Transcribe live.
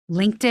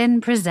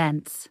LinkedIn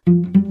presents.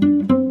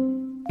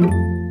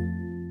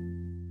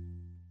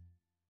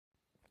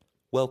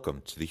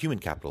 Welcome to the Human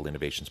Capital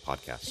Innovations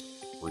Podcast.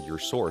 We're your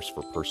source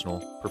for personal,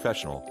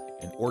 professional,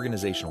 and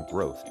organizational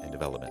growth and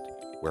development,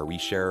 where we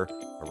share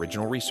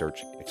original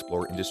research,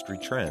 explore industry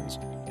trends,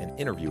 and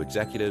interview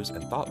executives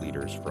and thought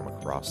leaders from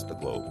across the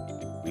globe.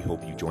 We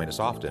hope you join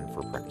us often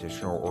for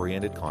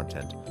practitioner-oriented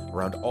content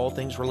around all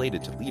things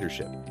related to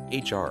leadership,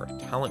 HR,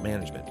 talent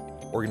management,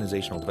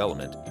 organizational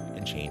development,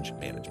 and change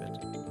management.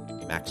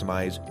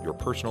 Maximize your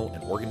personal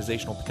and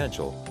organizational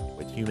potential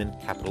with Human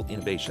Capital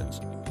Innovations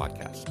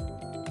Podcast.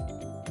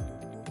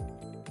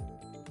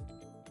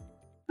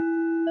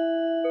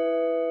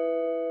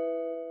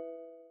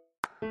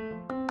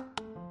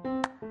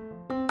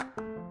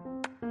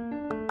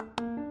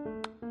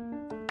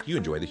 Do you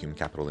enjoy the Human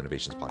Capital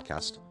Innovations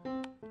Podcast?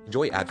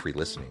 Enjoy ad-free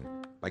listening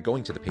by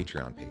going to the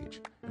Patreon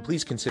page, and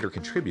please consider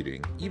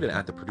contributing even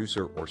at the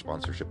producer or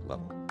sponsorship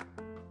level.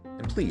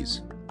 And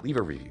please leave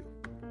a review.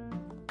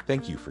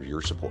 Thank you for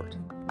your support.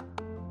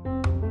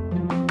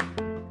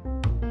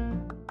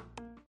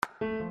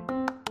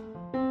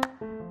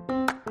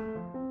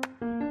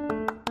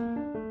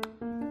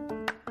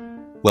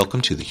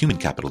 Welcome to the Human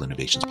Capital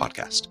Innovations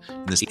Podcast.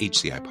 In this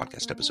HCI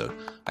podcast episode,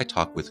 I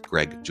talk with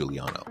Greg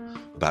Giuliano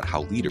about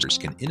how leaders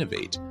can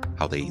innovate,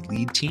 how they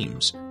lead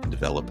teams, and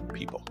develop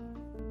people.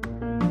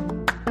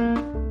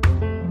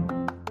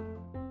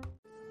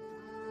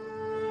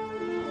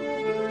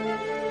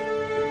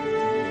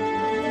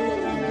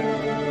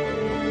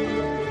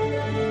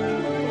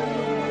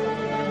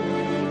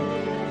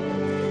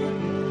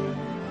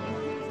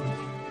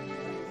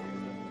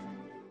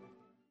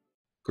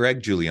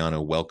 Greg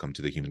Giuliano, welcome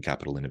to the Human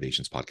Capital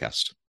Innovations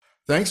Podcast.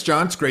 Thanks,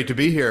 John. It's great to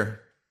be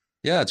here.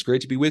 Yeah, it's great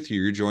to be with you.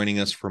 You're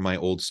joining us from my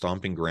old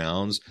stomping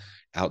grounds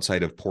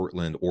outside of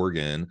Portland,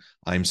 Oregon.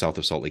 I'm south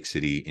of Salt Lake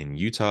City in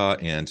Utah.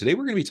 And today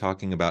we're going to be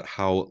talking about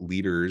how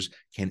leaders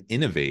can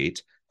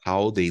innovate,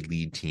 how they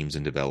lead teams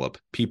and develop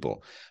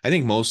people. I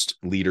think most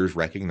leaders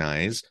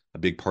recognize a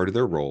big part of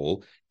their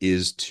role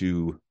is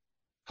to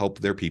help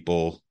their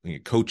people,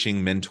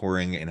 coaching,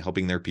 mentoring, and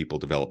helping their people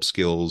develop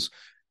skills,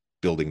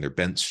 building their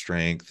bench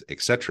strength,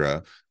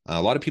 etc.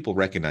 A lot of people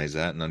recognize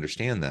that and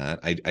understand that.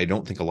 I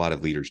don't think a lot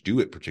of leaders do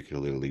it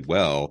particularly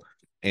well.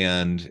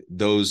 And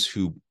those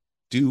who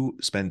do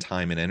spend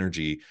time and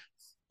energy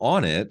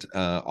on it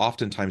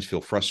oftentimes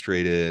feel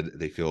frustrated.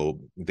 They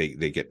feel they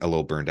get a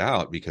little burned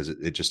out because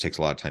it just takes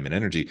a lot of time and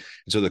energy.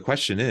 And so the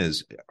question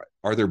is,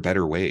 are there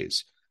better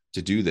ways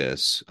to do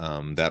this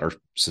that are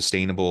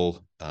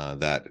sustainable,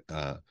 that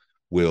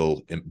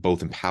will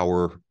both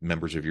empower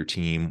members of your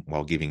team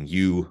while giving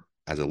you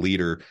as a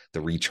leader the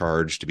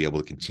recharge to be able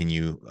to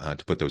continue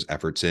to put those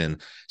efforts in?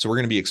 So we're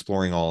going to be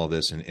exploring all of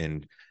this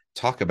and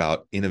talk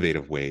about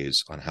innovative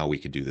ways on how we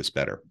could do this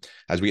better.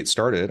 As we get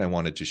started, I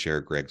wanted to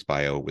share Greg's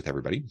bio with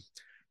everybody.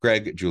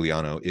 Greg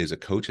Giuliano is a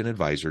coach and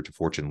advisor to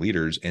Fortune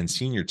leaders and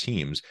senior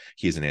teams.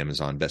 He is an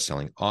Amazon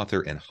bestselling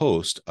author and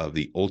host of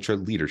the Ultra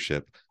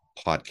Leadership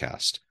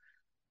podcast.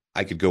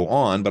 I could go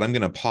on, but I'm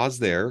going to pause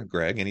there.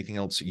 Greg, anything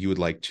else you would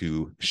like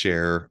to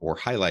share or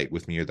highlight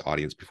with me or the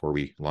audience before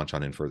we launch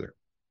on in further?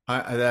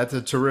 That's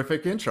a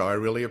terrific intro. I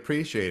really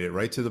appreciate it.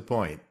 Right to the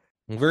point.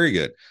 Well, very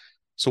good.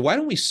 So why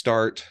don't we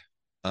start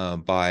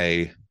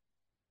by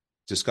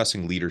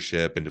discussing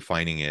leadership and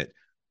defining it?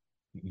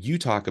 You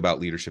talk about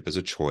leadership as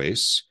a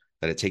choice,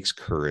 that it takes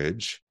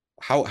courage.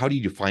 How do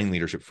you define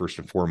leadership first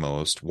and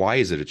foremost? Why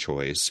is it a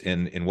choice?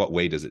 And in what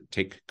way does it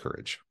take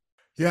courage?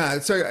 Yeah.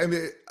 So I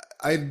mean,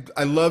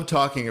 I love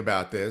talking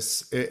about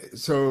this.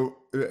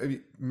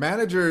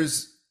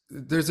 Managers,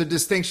 there's a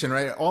distinction,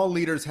 right? All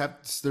leaders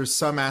there's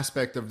some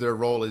aspect of their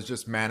role is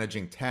just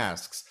managing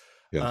tasks.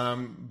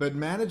 Yeah. But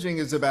managing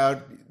is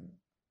about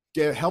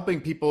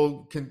helping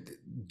people can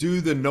do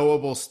the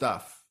knowable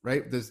stuff,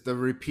 right? There's the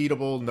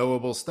repeatable,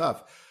 knowable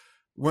stuff.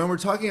 When we're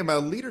talking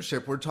about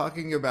leadership, we're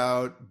talking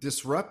about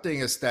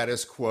disrupting a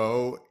status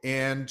quo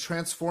and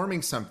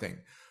transforming something,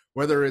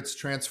 whether it's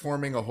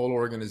transforming a whole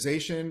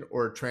organization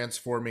or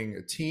transforming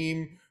a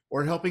team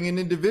or helping an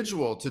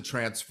individual to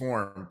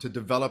transform, to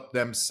develop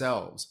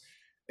themselves.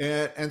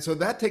 And so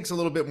that takes a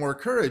little bit more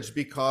courage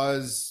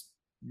because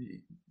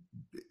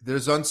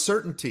there's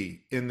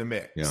uncertainty in the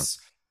mix. Yeah.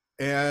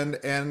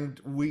 And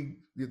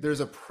there's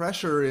a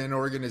pressure in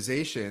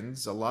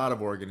organizations, a lot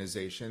of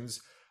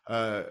organizations,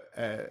 to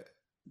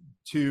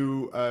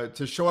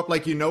show up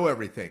like you know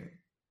everything.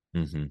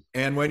 Mm-hmm.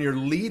 And when you're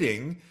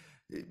leading,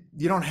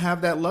 you don't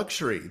have that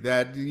luxury.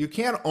 That you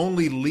can't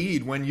only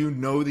lead when you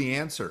know the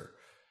answer.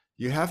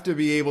 You have to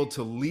be able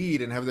to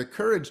lead and have the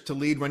courage to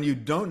lead when you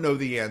don't know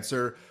the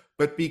answer,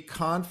 but be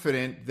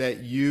confident that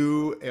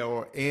you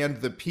and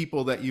the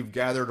people that you've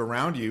gathered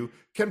around you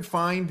can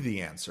find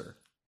the answer.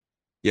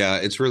 Yeah,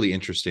 it's really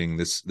interesting,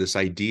 this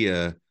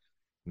idea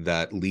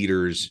that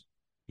leaders,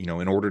 in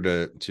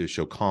order to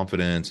show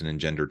confidence and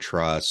engender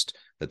trust,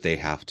 that they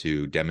have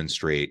to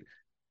demonstrate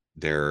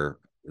their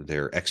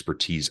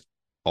expertise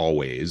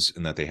always,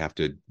 and that they have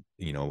to,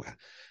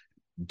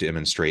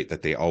 demonstrate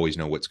that they always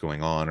know what's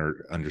going on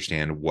or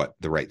understand what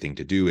the right thing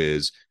to do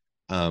is.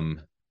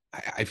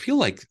 I feel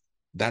like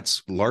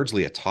that's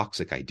largely a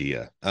toxic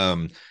idea.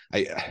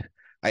 I,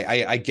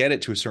 I get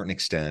it to a certain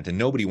extent, and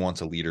nobody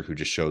wants a leader who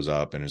just shows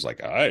up and is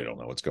like, I don't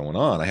know what's going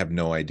on. I have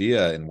no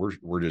idea, and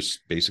we're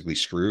just basically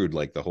screwed.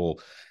 Like the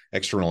whole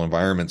external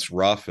environment's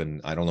rough,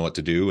 and I don't know what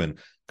to do. And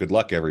good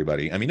luck,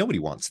 everybody. I mean, nobody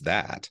wants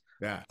that.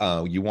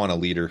 Yeah. You want a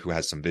leader who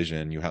has some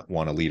vision. You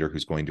want a leader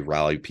who's going to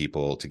rally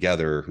people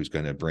together, who's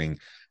going to bring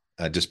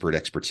disparate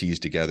expertise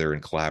together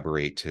and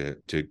collaborate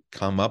to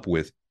come up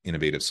with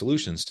innovative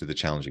solutions to the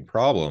challenging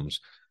problems.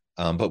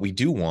 But we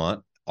do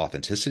want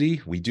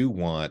authenticity. We do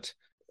want,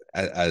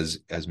 as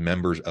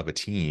members of a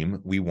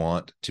team, we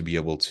want to be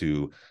able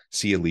to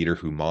see a leader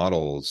who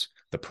models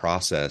the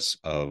process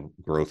of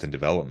growth and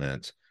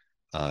development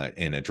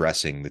in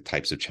addressing the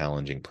types of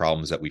challenging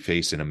problems that we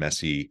face in a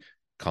messy,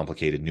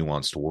 complicated,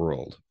 nuanced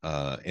world.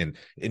 And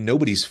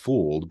nobody's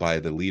fooled by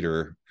the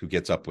leader who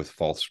gets up with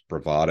false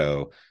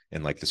bravado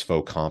and like this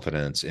faux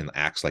confidence and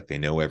acts like they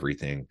know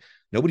everything.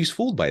 Nobody's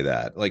fooled by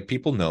that. Like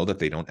people know that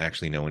they don't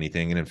actually know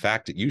anything. And in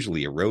fact, it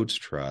usually erodes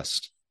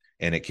trust,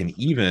 and it can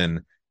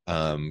even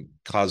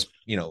cause,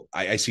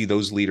 I see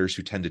those leaders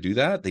who tend to do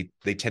that.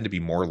 They tend to be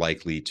more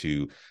likely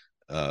to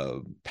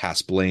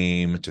pass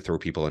blame, to throw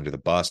people under the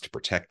bus, to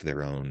protect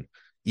their own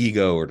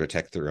ego or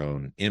protect their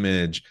own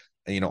image.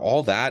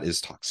 All that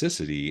is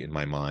toxicity in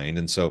my mind.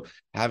 And so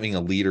having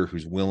a leader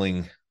who's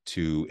willing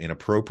to, in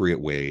appropriate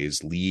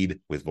ways,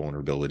 lead with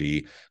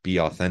vulnerability, be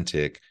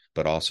authentic,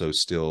 but also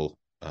still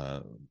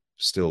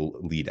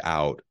lead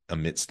out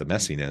amidst the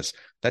messiness,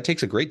 that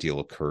takes a great deal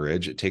of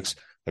courage. It takes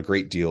a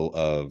great deal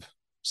of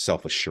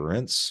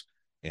self-assurance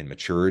and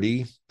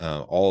maturity,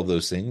 all of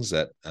those things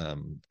that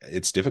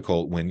it's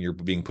difficult when you're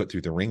being put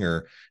through the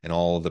ringer and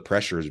all of the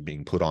pressure is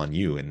being put on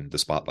you and the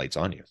spotlight's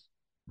on you.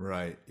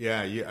 Right.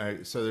 Yeah.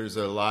 So there's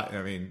a lot.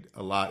 I mean,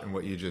 a lot in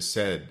what you just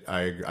said. I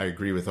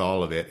agree with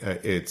all of it.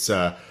 It's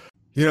I'm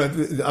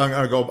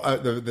gonna go.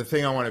 The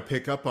thing I want to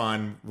pick up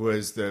on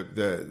was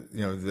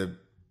the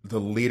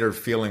leader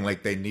feeling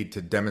like they need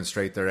to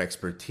demonstrate their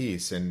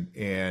expertise, and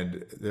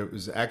there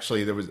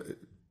was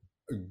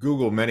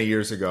Google many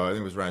years ago, I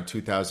think it was around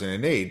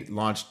 2008,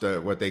 launched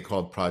what they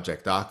called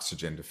Project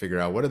Oxygen to figure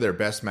out what do their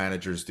best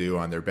managers do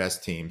on their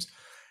best teams.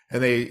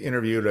 And they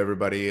interviewed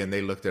everybody and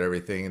they looked at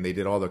everything and they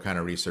did all the kind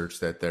of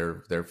research that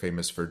they're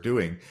famous for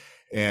doing.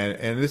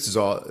 And this is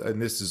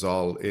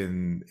all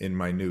in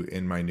my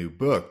new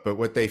book. But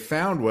what they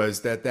found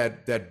was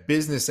that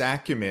business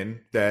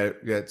acumen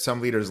that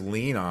some leaders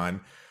lean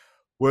on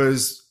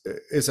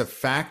is a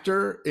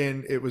factor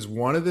in, it was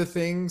one of the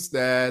things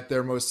that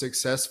their most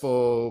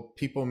successful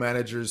people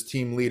managers,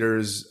 team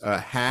leaders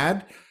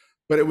had,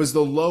 but it was the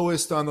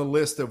lowest on the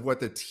list of what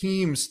the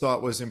teams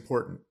thought was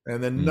important.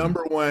 And the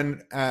number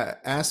one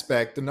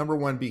aspect, the number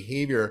one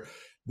behavior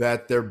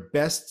that their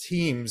best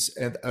teams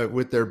and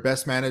with their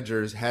best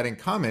managers had in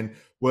common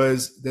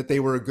was that they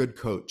were a good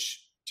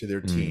coach to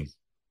their team,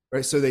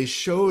 right? So they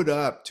showed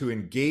up to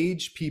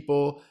engage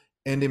people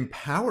and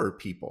empower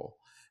people.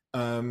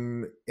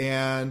 And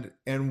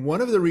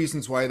one of the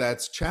reasons why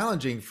that's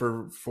challenging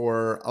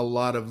for a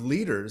lot of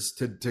leaders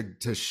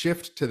to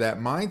shift to that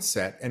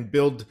mindset and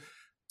build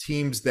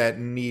teams that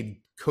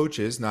need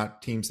coaches,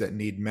 not teams that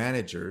need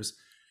managers,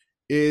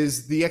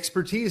 is the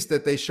expertise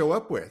that they show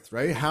up with,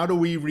 right? How do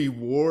we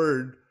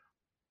reward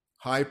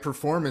high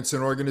performance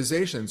in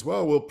organizations?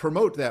 Well, we'll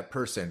promote that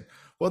person.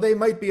 Well, they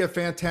might be a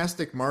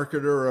fantastic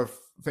marketer or a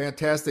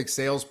fantastic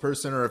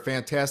salesperson or a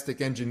fantastic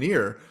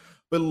engineer,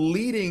 but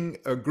leading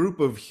a group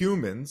of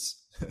humans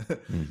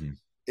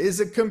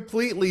is a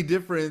completely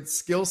different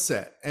skill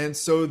set. And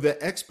so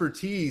the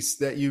expertise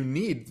that you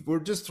need, we're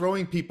just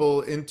throwing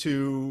people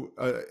into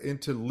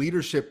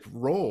leadership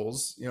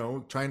roles,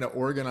 trying to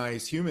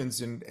organize humans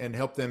and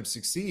help them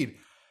succeed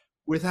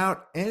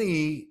without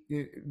any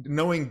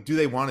knowing, do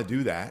they want to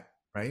do that?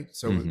 Right.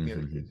 So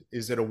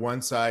is it a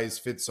one size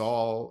fits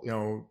all,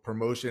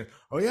 promotion?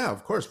 Oh yeah,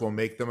 of course, we'll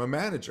make them a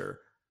manager.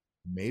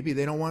 Maybe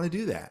they don't want to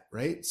do that.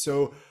 Right.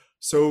 So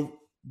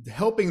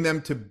helping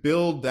them to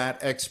build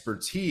that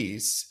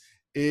expertise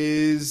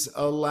is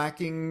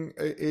lacking,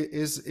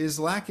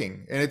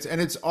 and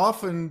it's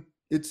often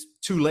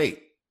too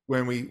late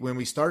when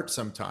we start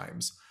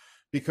sometimes,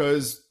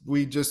 because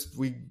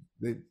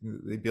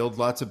they build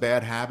lots of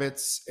bad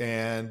habits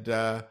and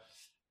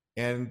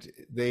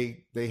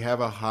they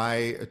have a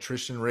high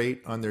attrition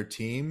rate on their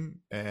team,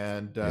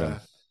 and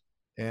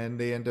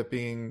they end up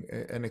being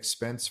an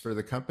expense for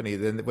the company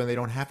then when they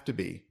don't have to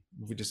be.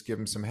 We just give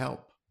them some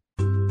help.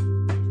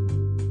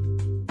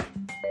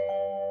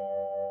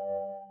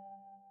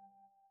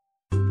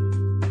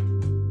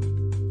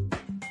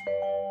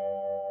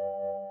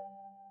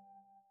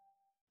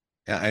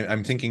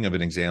 I'm thinking of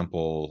an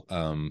example.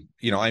 I'm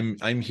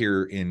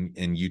here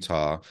in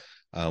Utah.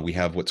 We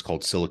have what's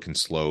called Silicon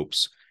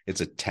Slopes.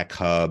 It's a tech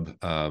hub,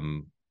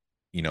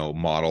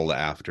 modeled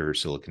after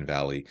Silicon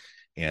Valley,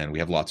 and we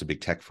have lots of big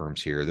tech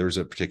firms here. There's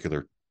a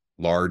particular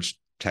large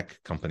tech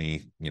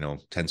company,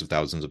 tens of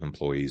thousands of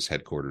employees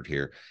headquartered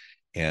here,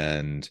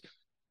 And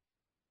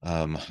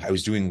I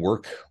was doing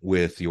work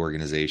with the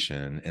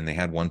organization, and they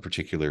had one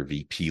particular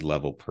VP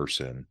level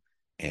person,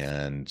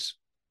 and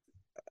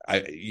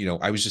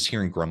I was just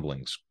hearing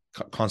grumblings,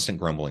 constant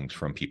grumblings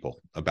from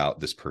people about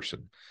this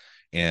person,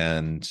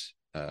 and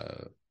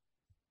uh,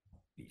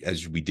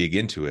 as we dig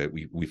into it,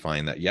 we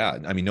find that, yeah,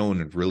 I mean, no one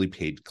had really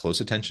paid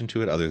close attention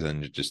to it other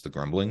than just the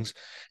grumblings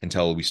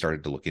until we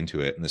started to look into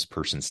it. And this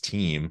person's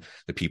team,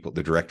 the people,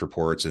 the direct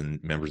reports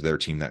and members of their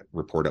team that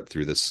report up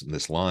through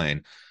this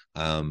line,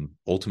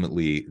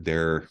 ultimately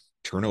their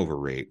turnover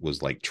rate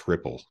was like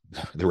triple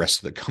the rest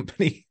of the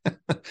company.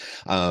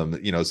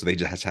 So they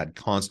just had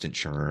constant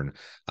churn.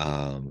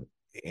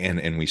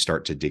 And we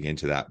start to dig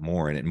into that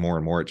more, and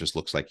more it just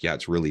looks like, yeah,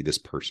 it's really this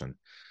person.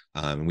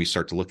 And we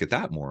start to look at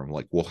that more. I'm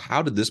like, well,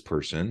 how did this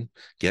person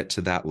get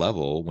to that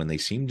level when they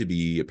seem to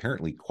be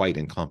apparently quite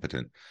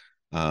incompetent?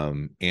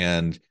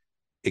 And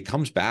it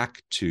comes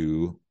back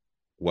to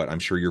what I'm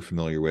sure you're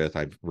familiar with,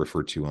 I've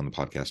referred to on the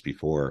podcast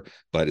before,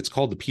 but it's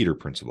called the Peter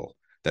Principle,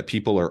 that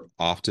people are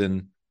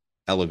often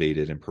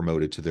elevated and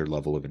promoted to their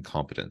level of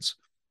incompetence.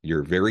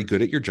 You're very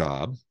good at your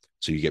job,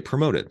 so you get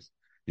promoted.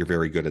 You're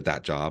very good at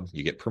that job,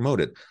 you get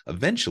promoted.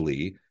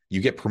 Eventually, you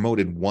get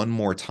promoted one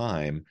more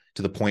time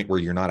to the point where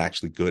you're not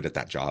actually good at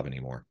that job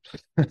anymore.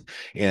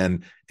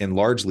 and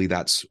largely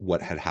that's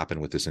what had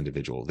happened with this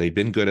individual. They've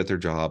been good at their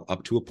job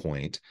up to a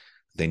point.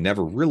 They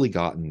never really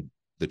gotten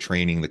the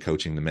training, the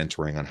coaching, the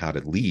mentoring on how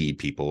to lead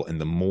people.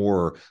 And the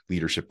more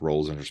leadership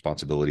roles and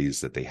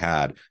responsibilities that they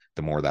had,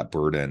 the more that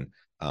burden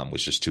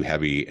was just too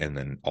heavy. And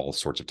then all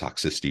sorts of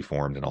toxicity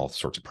formed and all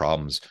sorts of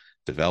problems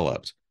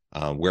developed.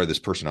 Where this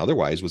person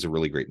otherwise was a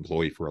really great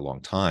employee for a long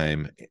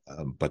time,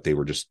 but they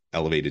were just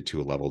elevated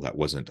to a level that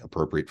wasn't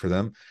appropriate for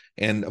them.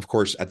 And of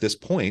course, at this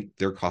point,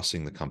 they're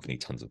costing the company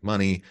tons of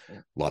money.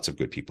 Lots of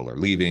good people are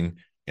leaving,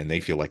 and they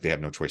feel like they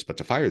have no choice but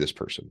to fire this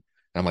person.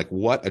 And I'm like,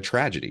 what a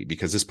tragedy,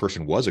 because this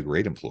person was a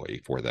great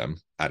employee for them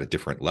at a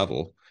different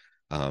level.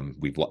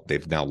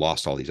 They've now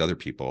lost all these other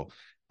people.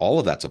 All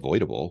of that's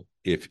avoidable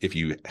if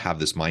you have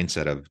this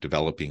mindset of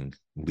developing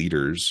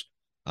leaders,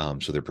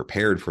 so they're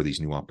prepared for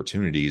these new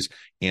opportunities.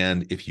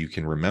 And if you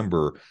can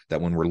remember that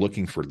when we're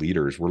looking for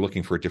leaders, we're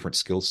looking for a different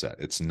skill set.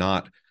 It's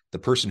not the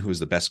person who is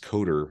the best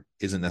coder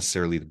isn't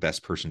necessarily the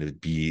best person to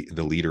be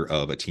the leader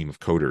of a team of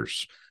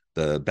coders.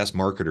 The best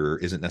marketer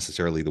isn't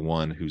necessarily the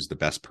one who's the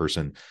best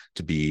person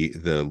to be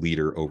the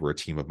leader over a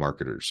team of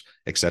marketers,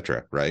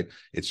 etc. Right?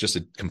 It's just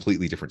a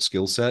completely different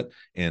skill set.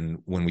 And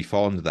when we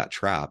fall into that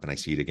trap, and I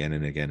see it again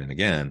and again and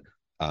again,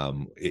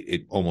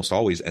 it almost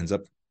always ends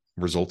up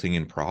resulting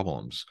in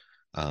problems.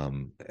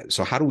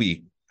 So how do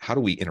we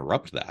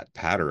interrupt that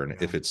pattern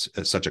if it's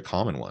such a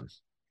common one?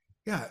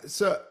 Yeah.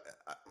 So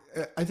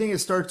I think it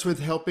starts with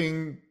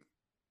helping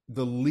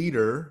the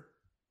leader.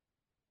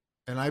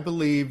 And I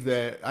believe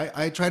that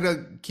I try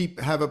to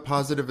have a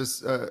positive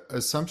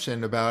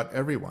assumption about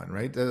everyone,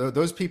 right?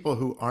 Those people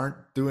who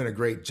aren't doing a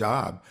great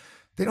job,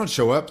 they don't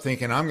show up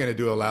thinking I'm going to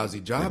do a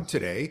lousy job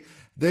today.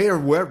 They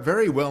are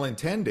very well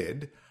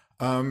intended.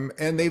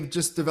 And they've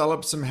just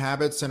developed some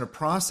habits and a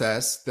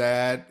process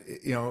that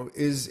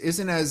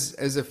isn't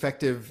as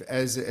effective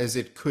as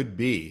it could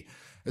be,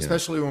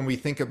 especially when we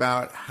think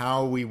about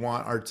how we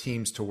want our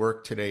teams to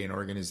work today in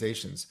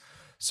organizations.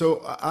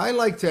 So I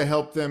like to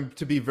help them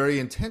to be very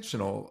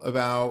intentional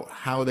about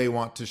how they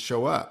want to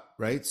show up,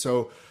 right?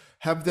 So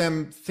have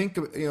them think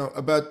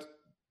about,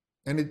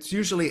 and it's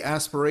usually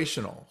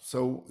aspirational.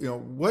 So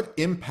what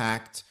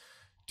impact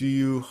do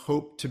you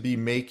hope to be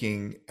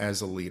making as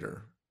a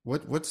leader?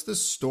 What's the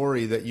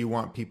story that you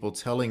want people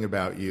telling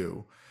about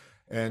you?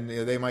 And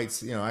they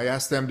might, I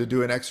ask them to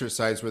do an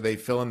exercise where they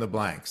fill in the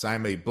blanks.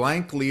 I'm a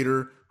blank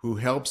leader who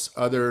helps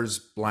others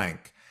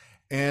blank.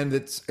 And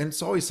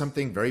it's always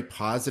something very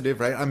positive,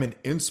 right? I'm an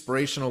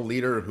inspirational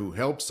leader who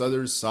helps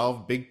others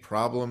solve big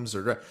problems.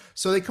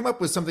 So they come up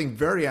with something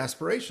very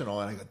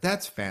aspirational, and I go,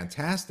 that's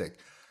fantastic.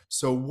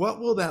 So what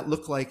will that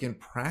look like in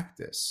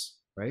practice,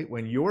 right?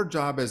 When your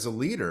job as a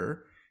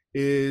leader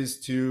is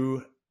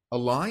to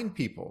align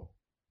people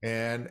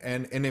and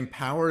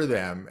empower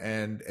them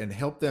and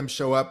help them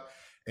show up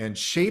and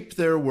shape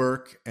their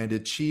work and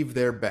achieve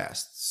their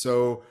best.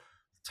 So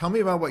tell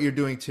me about what you're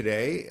doing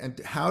today, and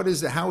how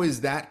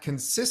is that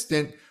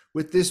consistent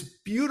with this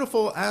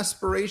beautiful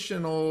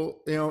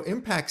aspirational,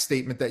 impact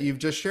statement that you've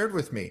just shared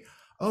with me?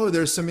 Oh,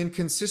 there's some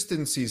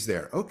inconsistencies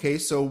there. Okay,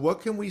 so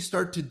what can we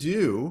start to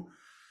do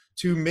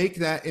to make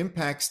that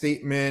impact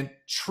statement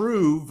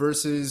true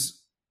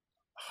versus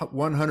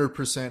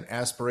 100%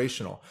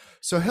 aspirational?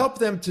 So help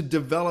them to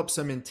develop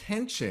some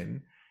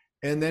intention,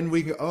 and then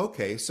we go,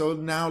 okay, so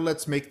now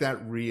let's make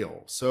that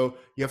real. So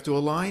you have to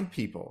align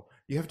people.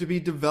 You have to be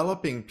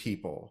developing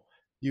people.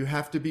 You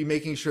have to be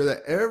making sure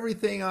that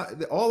everything,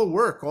 all the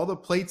work, all the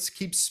plates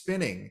keep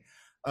spinning.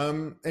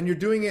 And you're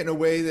doing it in a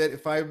way that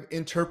if I'm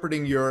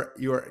interpreting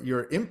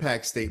your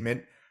impact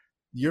statement,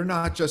 you're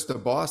not just a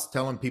boss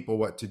telling people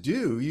what to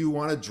do. You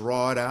want to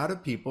draw it out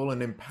of people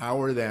and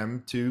empower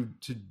them to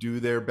do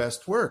their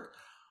best work.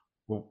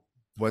 Well,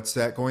 what's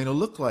that going to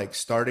look like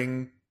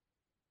starting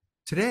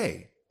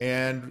today?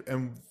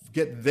 and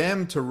get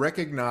them to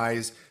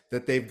recognize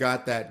that they've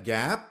got that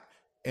gap,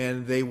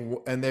 and they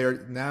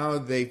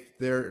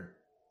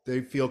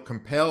feel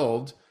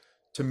compelled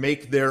to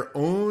make their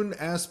own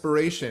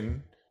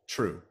aspiration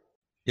true.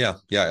 Yeah,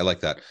 I like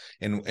that.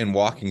 And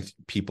walking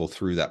people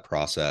through that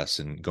process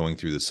and going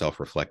through the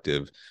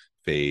self-reflective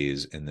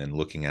phase and then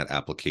looking at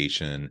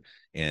application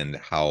and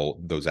how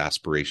those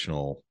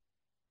aspirational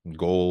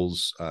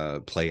goals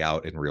play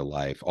out in real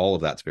life. All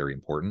of that's very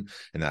important,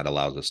 and that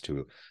allows us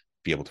to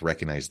be able to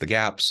recognize the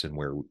gaps and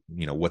where,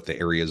 what the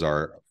areas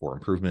are for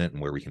improvement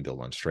and where we can build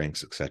on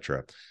strengths,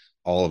 etc.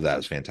 All of that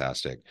is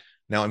fantastic.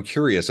 Now, I'm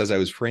curious, as I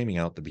was framing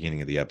out the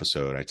beginning of the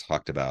episode, I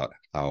talked about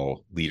how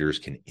leaders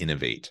can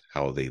innovate,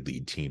 how they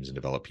lead teams and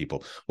develop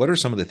people. What are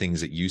some of the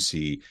things that you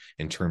see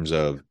in terms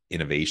of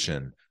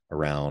innovation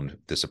around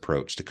this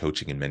approach to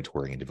coaching and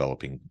mentoring and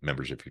developing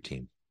members of your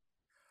team?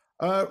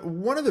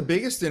 One of the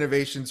biggest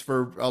innovations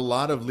for a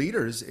lot of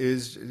leaders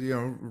is,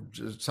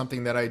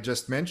 something that I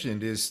just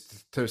mentioned,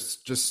 is to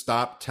just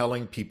stop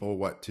telling people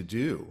what to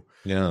do.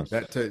 Yeah.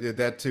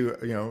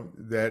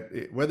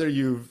 Whether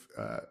you've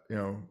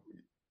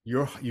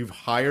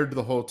hired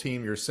the whole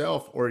team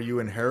yourself or you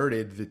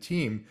inherited the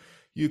team,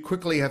 you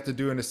quickly have to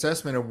do an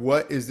assessment of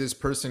what is this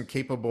person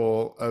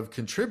capable of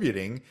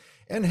contributing,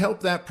 and help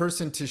that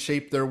person to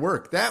shape their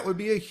work. That would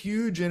be a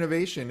huge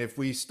innovation if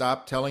we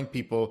stop telling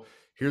people,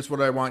 here's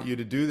what I want you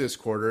to do this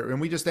quarter. And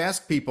we just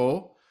ask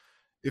people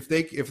if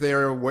they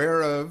are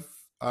aware of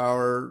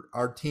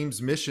our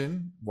team's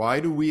mission. Why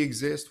do we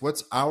exist?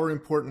 What's our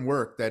important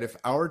work? That if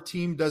our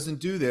team doesn't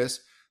do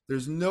this,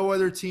 there's no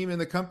other team in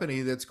the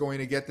company that's going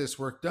to get this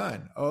work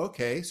done. Oh,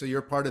 okay, so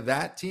you're part of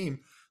that team.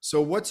 So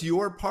what's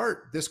your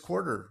part this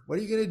quarter? What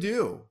are you going to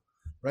do?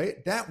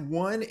 Right? That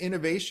one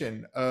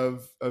innovation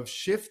of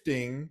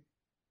shifting,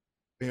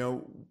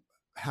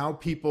 how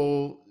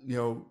people,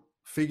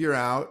 figure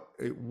out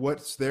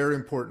what's their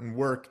important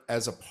work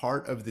as a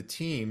part of the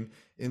team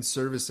in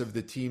service of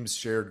the team's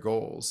shared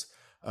goals,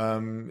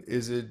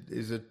 is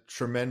a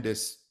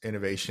tremendous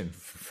innovation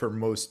for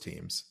most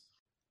teams.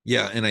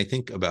 Yeah, and I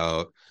think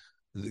about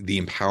the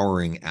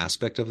empowering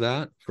aspect of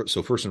that.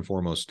 So first and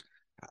foremost,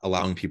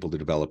 allowing people to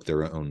develop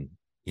their own,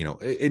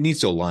 it needs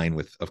to align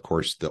with, of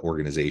course, the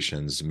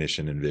organization's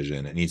mission and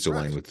vision. It needs to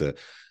align with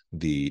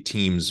the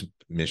team's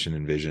mission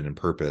and vision and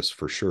purpose,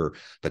 for sure.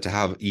 But to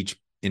have each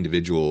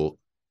individual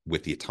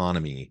with the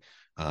autonomy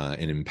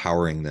and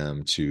empowering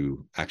them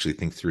to actually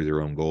think through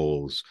their own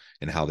goals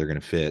and how they're going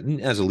to fit.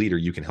 And as a leader,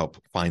 you can help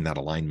find that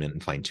alignment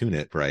and fine tune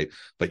it, right?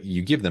 But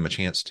you give them a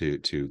chance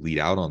to lead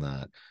out on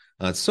that.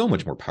 It's so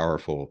much more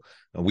powerful.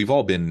 We've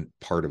all been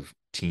part of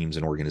teams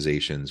and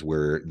organizations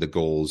where the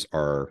goals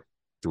are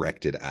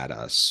directed at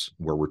us,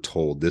 where we're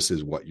told this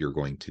is what you're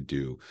going to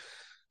do.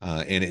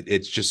 And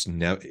it's just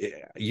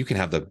you can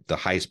have the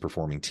highest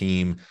performing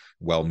team,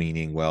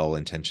 well-meaning,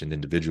 well-intentioned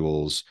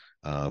individuals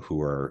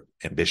who are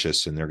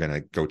ambitious, and they're going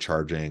to go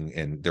charging,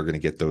 and they're going to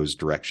get those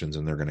directions,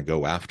 and they're going to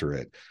go after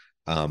it.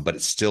 But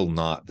it's still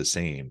not the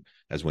same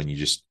as when you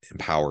just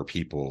empower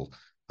people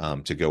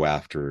to go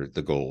after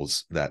the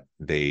goals that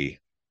they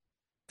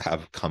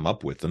have come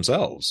up with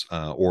themselves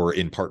or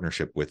in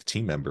partnership with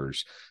team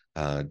members.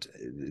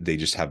 They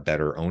just have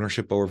better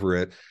ownership over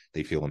it.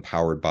 They feel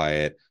empowered by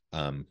it.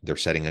 They're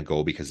setting a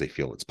goal because they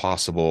feel it's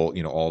possible,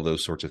 all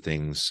those sorts of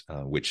things,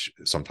 which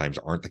sometimes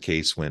aren't the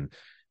case when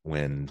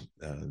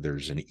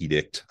there's an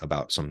edict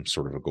about some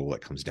sort of a goal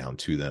that comes down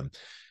to them.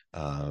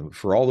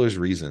 For all those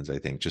reasons, I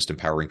think just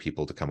empowering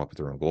people to come up with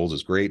their own goals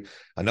is great.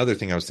 Another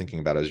thing I was thinking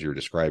about as you're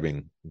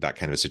describing that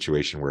kind of a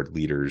situation where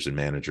leaders and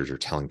managers are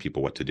telling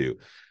people what to do,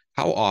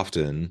 how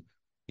often,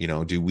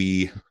 do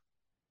we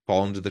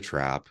fall into the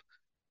trap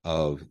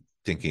of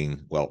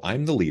thinking, well,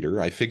 I'm the leader,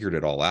 I figured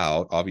it all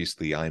out.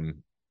 Obviously,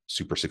 I'm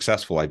super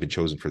successful. I've been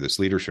chosen for this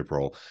leadership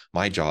role.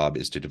 My job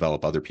is to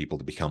develop other people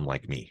to become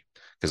like me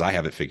because I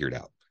have it figured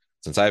out.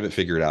 Since I have it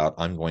figured out,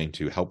 I'm going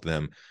to help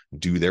them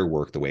do their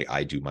work the way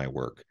I do my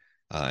work.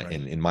 Right.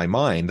 And in my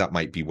mind, that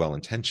might be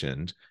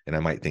well-intentioned. And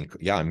I might think,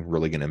 yeah, I'm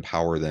really going to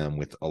empower them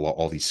with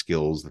all these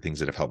skills, the things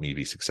that have helped me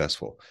be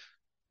successful.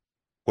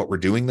 What we're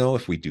doing, though,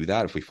 if we do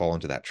that, if we fall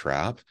into that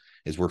trap,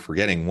 is we're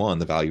forgetting, one,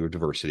 the value of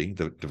diversity,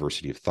 the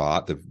diversity of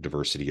thought, the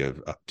diversity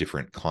of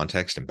different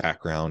context and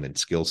background and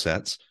skill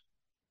sets,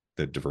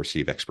 the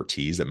diversity of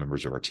expertise that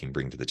members of our team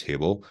bring to the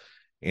table.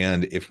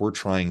 And if we're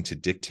trying to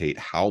dictate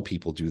how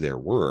people do their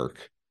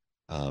work,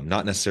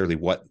 not necessarily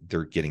what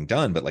they're getting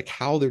done, but like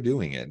how they're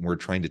doing it, and we're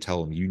trying to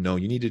tell them, you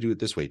need to do it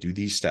this way, do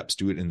these steps,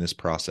 do it in this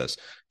process,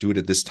 do it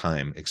at this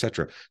time,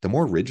 etc. The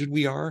more rigid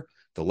we are,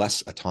 the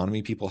less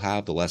autonomy people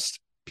have, the less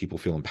people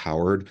feel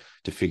empowered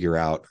to figure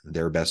out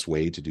their best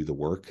way to do the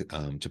work,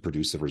 to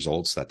produce the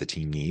results that the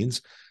team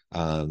needs.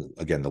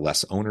 Again, the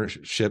less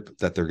ownership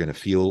that they're going to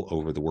feel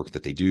over the work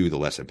that they do, the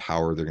less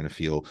empowered they're going to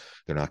feel.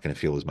 They're not going to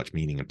feel as much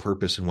meaning and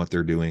purpose in what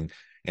they're doing.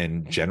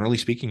 And generally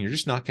speaking, you're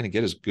just not going to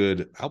get as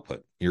good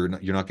output. You're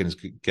not going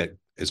to get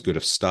as good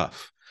of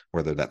stuff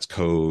whether that's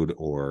code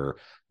or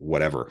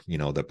whatever,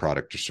 the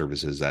product or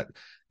services that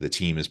the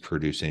team is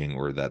producing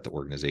or that the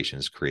organization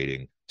is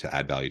creating to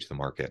add value to the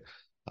market.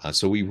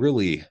 So we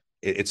really,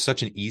 it's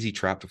such an easy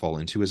trap to fall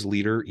into as a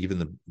leader.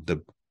 Even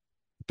the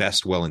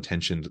best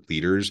well-intentioned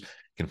leaders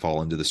can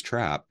fall into this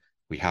trap.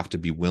 We have to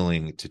be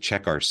willing to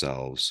check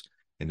ourselves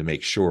and to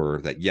make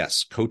sure that,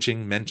 yes,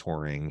 coaching,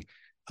 mentoring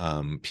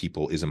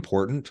people is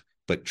important,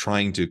 but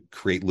trying to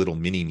create little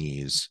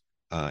mini-me's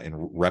and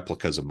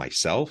replicas of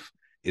myself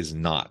is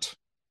not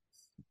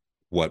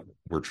what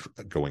we're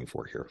going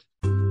for here.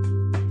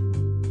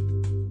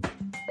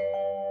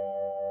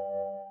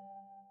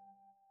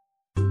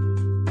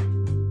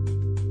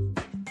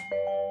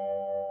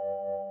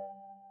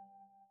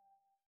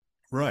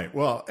 Right.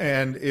 Well,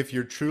 and if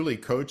you're truly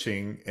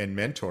coaching and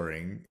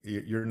mentoring,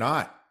 you're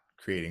not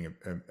creating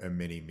a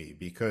mini me,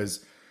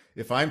 because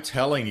if I'm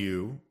telling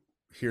you,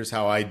 here's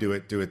how I do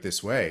it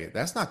this way,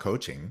 that's not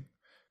coaching.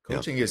 Yeah.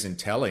 Coaching isn't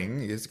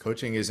telling, is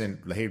coaching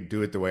isn't, hey,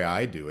 do it the way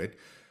I do it.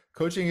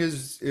 Coaching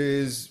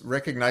is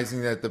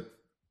recognizing that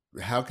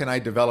how can I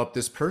develop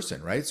this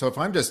person, right? So if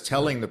I'm just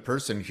telling the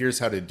person, here's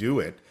how to do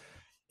it,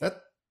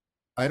 that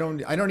I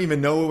don't even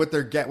know what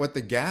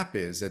the gap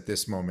is at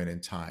this moment in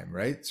time,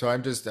 right? So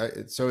I'm just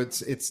so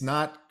it's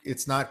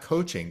not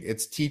coaching,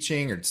 it's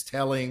teaching or it's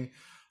telling,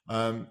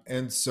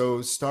 and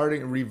so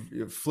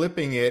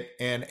flipping it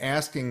and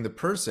asking the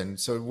person,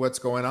 so what's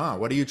going on?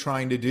 What are you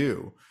trying to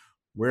do?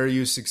 Where are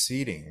you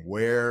succeeding?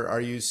 Where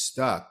are you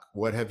stuck?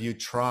 What have you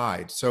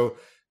tried? So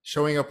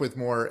showing up with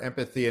more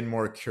empathy and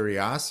more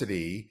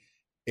curiosity,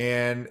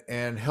 and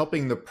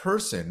helping the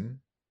person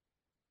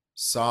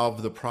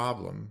solve the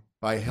problem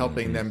by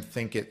helping them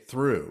think it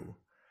through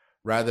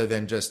rather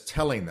than just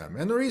telling them.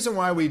 And the reason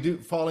why we do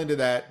fall into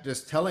that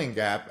just telling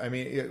gap, I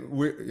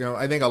mean,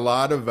 I think a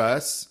lot of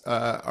us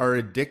are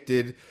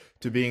addicted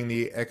to being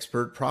the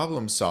expert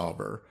problem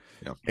solver.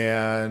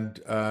 Yeah.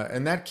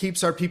 And that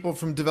keeps our people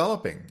from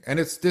developing. And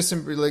it's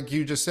like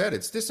you just said,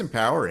 it's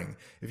disempowering.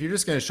 If you're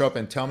just going to show up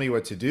and tell me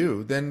what to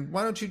do, then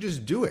why don't you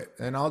just do it?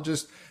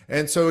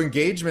 And so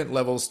engagement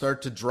levels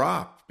start to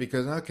drop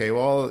because, okay,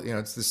 well,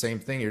 it's the same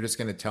thing. You're just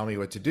going to tell me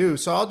what to do.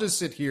 So I'll just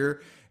sit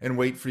here and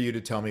wait for you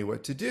to tell me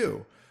what to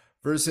do,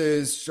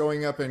 versus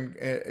showing up and,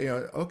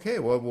 okay,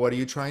 well, what are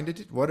you trying to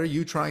do? What are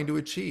you trying to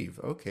achieve?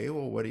 Okay,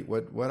 well,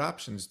 what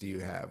options do you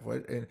have?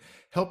 And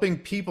helping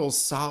people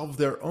solve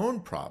their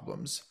own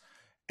problems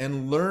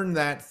and learn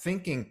that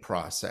thinking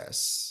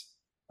process,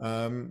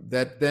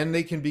 that then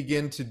they can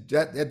begin to,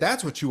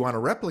 that's what you want to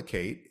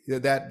replicate,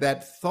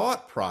 that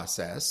thought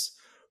process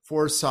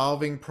for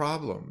solving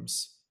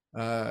problems,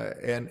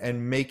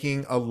 and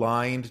making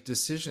aligned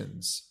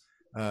decisions.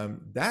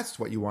 That's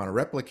what you want to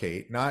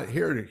replicate, not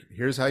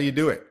here's how you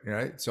do it,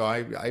 right? So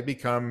I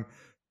become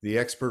the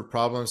expert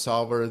problem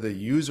solver, the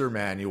user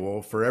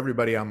manual for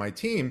everybody on my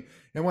team.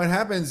 And what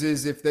happens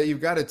is, if you've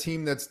got a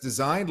team that's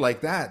designed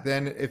like that,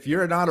 then if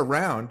you're not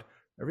around,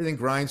 everything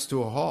grinds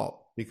to a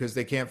halt because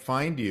they can't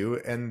find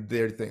you, and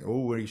they're thinking, oh,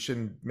 well, you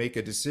shouldn't make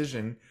a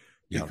decision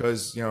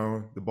because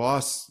the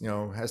boss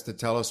has to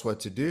tell us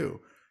what to do.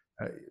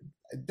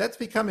 That's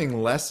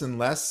becoming less and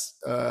less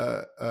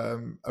a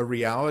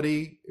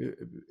reality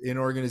in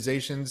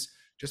organizations,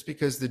 just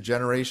because the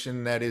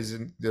generation that is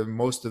in the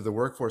most of the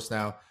workforce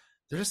now,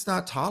 they're just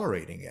not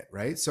tolerating it,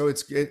 right? So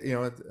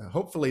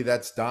hopefully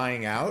that's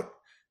dying out.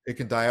 It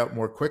can die out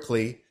more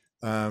quickly,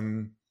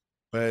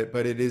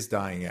 but it is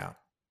dying out.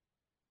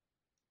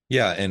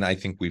 Yeah, and I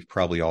think we've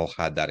probably all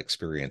had that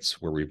experience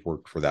where we've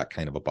worked for that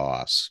kind of a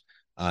boss,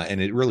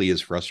 and it really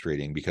is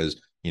frustrating because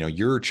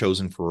you're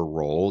chosen for a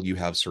role, you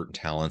have certain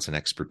talents and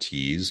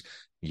expertise,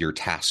 you're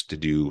tasked to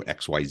do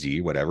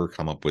XYZ, whatever,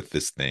 come up with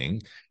this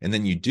thing, and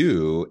then you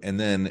do, and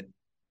then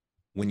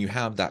when you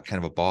have that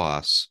kind of a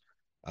boss,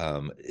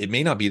 it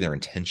may not be their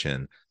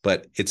intention,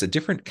 but it's a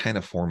different kind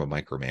of form of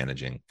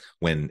micromanaging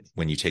when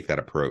you take that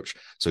approach.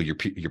 So your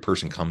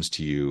person comes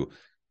to you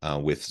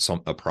with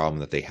a problem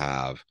that they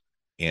have,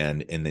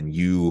 and then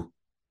you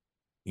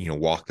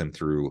walk them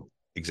through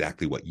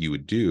exactly what you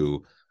would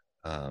do.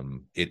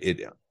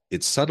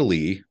 It's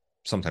subtly,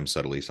 sometimes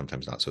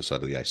not so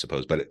subtly, I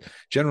suppose, but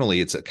generally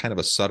it's a kind of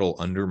a subtle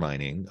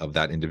undermining of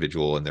that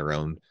individual and their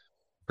own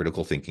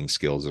critical thinking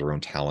skills, their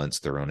own talents,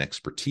 their own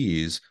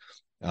expertise,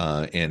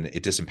 and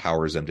it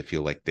disempowers them to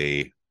feel like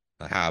they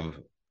have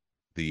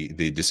the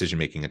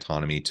decision-making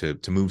autonomy to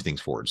move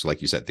things forward. So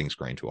like you said, things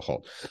grind to a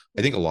halt.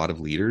 I think a lot of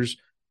leaders,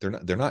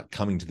 they're not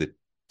coming to the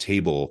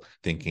table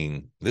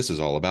thinking this is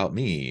all about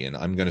me and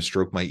I'm going to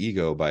stroke my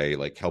ego by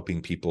like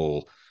helping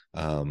people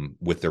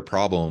with their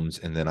problems,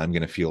 and then I'm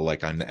going to feel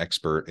like I'm the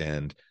expert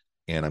and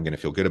I'm going to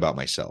feel good about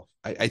myself.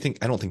 I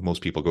don't think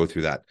most people go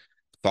through that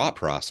thought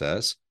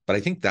process, but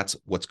I think that's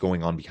what's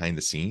going on behind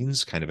the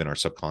scenes, kind of in our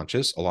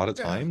subconscious a lot of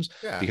times,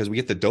 because we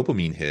get the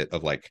dopamine hit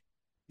of like,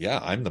 yeah,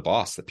 I'm the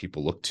boss that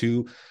people look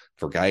to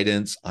for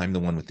guidance. I'm the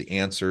one with the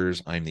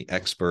answers. I'm the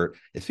expert.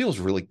 It feels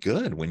really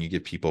good when you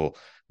give people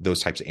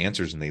those types of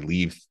answers and they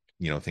leave,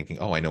 thinking,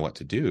 oh, I know what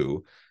to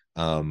do.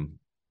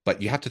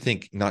 But you have to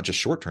think not just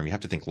short term, you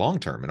have to think long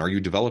term. And are you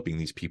developing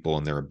these people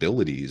and their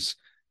abilities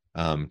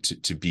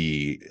to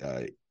be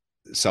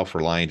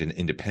self-reliant and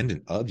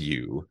independent of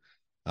you,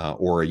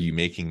 or are you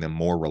making them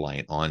more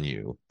reliant on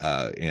you?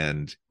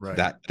 And Right.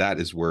 that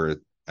is where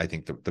I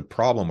think the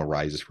problem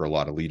arises for a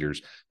lot of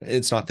leaders.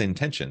 It's not the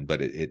intention,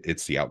 but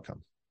it's the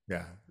outcome.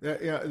 Yeah.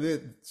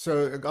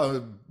 So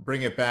I'll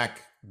bring it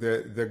back.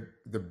 The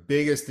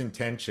biggest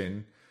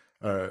intention,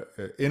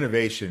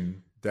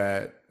 innovation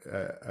that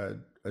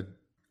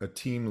a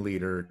team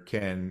leader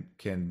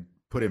can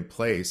put in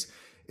place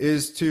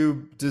is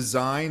to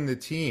design the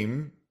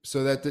team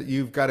so that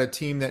you've got a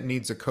team that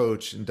needs a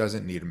coach and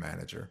doesn't need a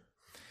manager.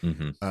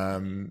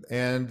 Mm-hmm.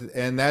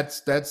 And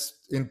that's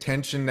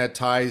intention that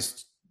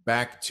ties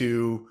back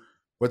to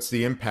what's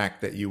the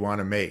impact that you want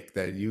to make,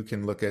 that you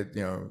can look at,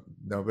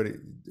 nobody,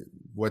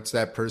 what's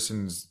that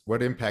person's,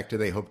 what impact do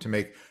they hope to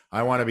make?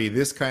 I want to be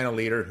this kind of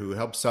leader who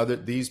helps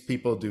these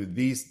people do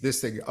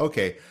this thing.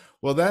 Okay.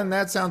 Well, then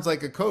that sounds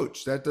like a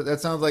coach. That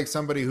sounds like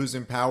somebody who's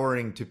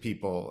empowering to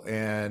people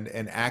and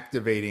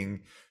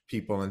activating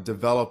people and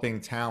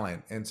developing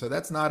talent. And so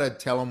that's not a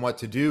tell them what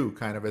to do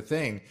kind of a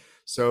thing.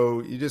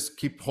 So you just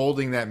keep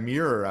holding that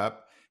mirror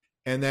up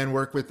and then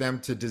work with them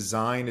to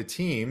design a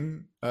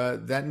team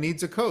that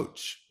needs a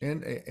coach.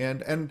 And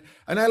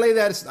I lay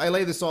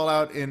this all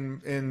out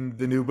in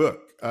the new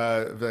book.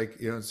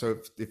 So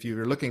if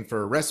you're looking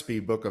for a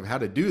recipe book of how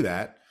to do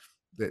that,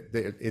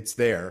 it's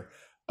there.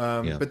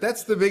 But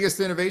that's the biggest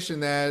innovation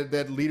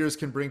that leaders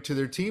can bring to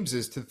their teams,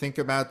 is to think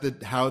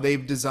about how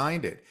they've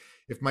designed it.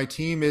 If my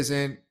team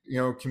isn't,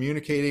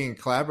 communicating and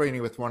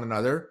collaborating with one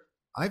another,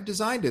 I've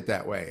designed it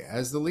that way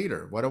as the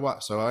leader.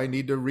 So I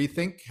need to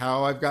rethink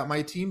how I've got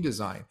my team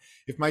designed.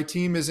 If my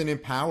team isn't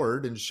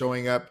empowered and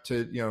showing up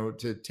to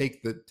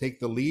take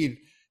the lead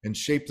and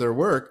shape their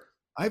work,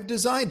 I've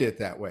designed it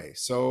that way.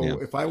 So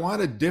if I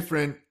want a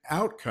different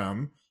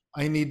outcome,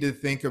 I need to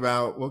think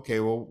about, okay,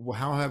 well,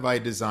 how have I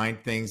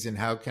designed things, and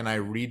how can I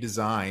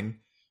redesign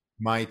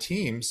my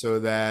team so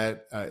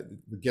that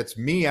it gets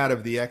me out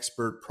of the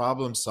expert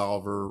problem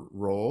solver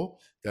role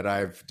that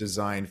I've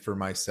designed for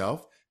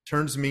myself,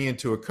 turns me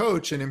into a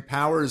coach, and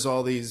empowers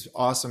all these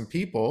awesome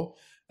people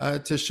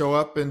to show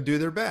up and do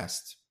their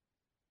best.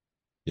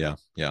 Yeah.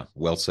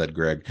 Well said,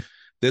 Greg.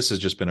 This has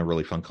just been a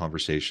really fun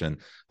conversation.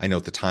 I know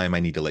at the time I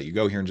need to let you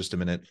go here in just a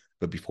minute,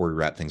 but before we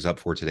wrap things up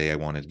for today, I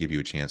wanted to give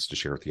you a chance to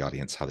share with the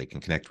audience how they can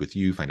connect with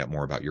you, find out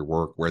more about your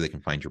work, where they can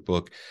find your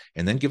book,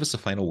 and then give us a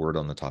final word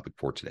on the topic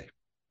for today.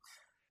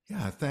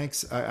 Yeah,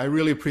 thanks. I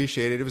really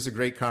appreciate it. It was a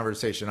great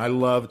conversation. I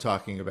love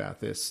talking about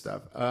this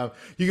stuff.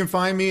 You can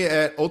find me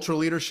at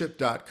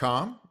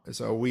ultraleadership.com.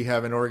 So we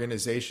have an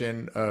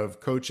organization of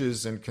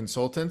coaches and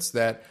consultants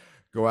that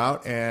go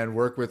out and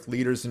work with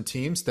leaders and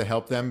teams to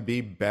help them be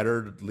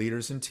better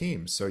leaders and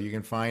teams. So you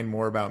can find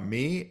more about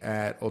me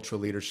at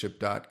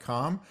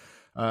ultraleadership.com.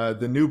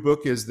 The new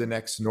book is The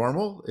Next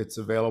Normal. It's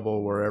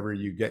available wherever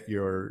you get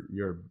your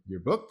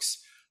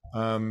books.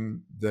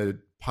 The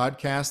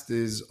podcast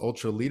is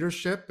Ultra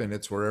Leadership, and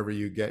it's wherever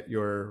you get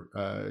your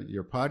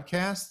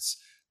podcasts.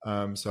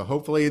 So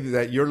hopefully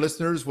that your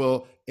listeners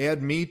will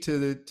add me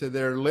to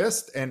their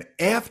list, and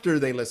after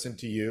they listen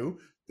to you,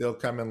 they'll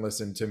come and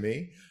listen to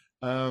me.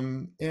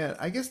 And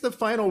I guess the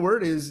final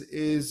word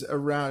is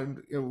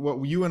around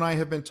what you and I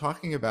have been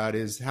talking about,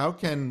 is how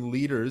can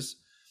leaders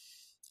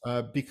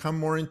become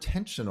more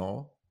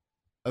intentional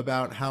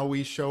about how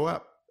we show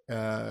up,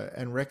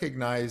 and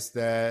recognize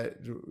that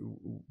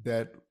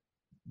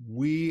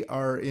we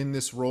are in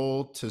this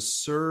role to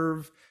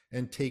serve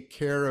and take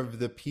care of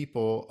the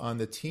people on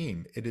the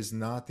team. It is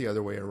not the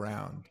other way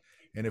around.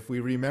 And if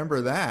we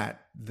remember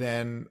that,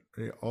 then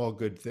all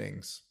good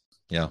things.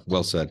 Yeah,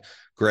 well said.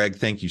 Greg,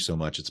 thank you so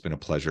much. It's been a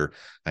pleasure.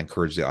 I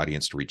encourage the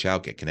audience to reach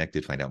out, get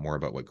connected, find out more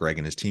about what Greg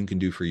and his team can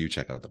do for you.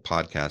 Check out the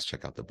podcast,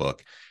 check out the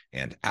book.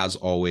 And as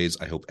always,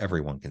 I hope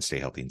everyone can stay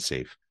healthy and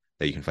safe,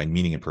 that you can find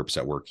meaning and purpose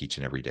at work each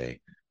and every day.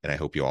 And I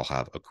hope you all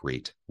have a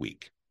great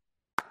week.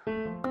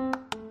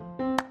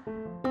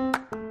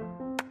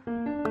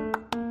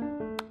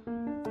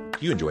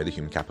 Do you enjoy the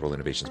Human Capital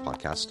Innovations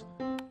podcast?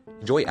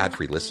 Enjoy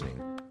ad-free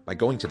listening by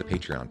going to the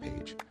Patreon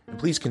page, and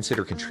please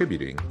consider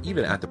contributing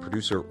even at the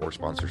producer or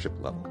sponsorship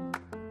level.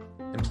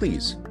 And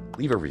please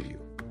leave a review.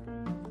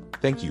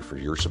 Thank you for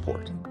your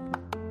support.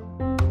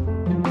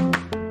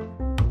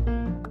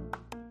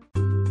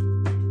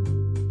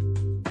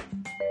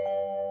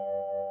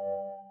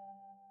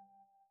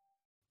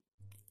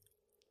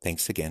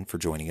 Thanks again for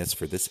joining us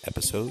for this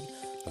episode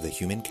of the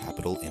Human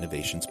Capital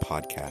Innovations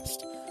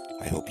podcast.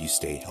 I hope you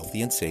stay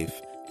healthy and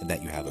safe, and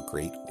that you have a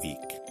great week.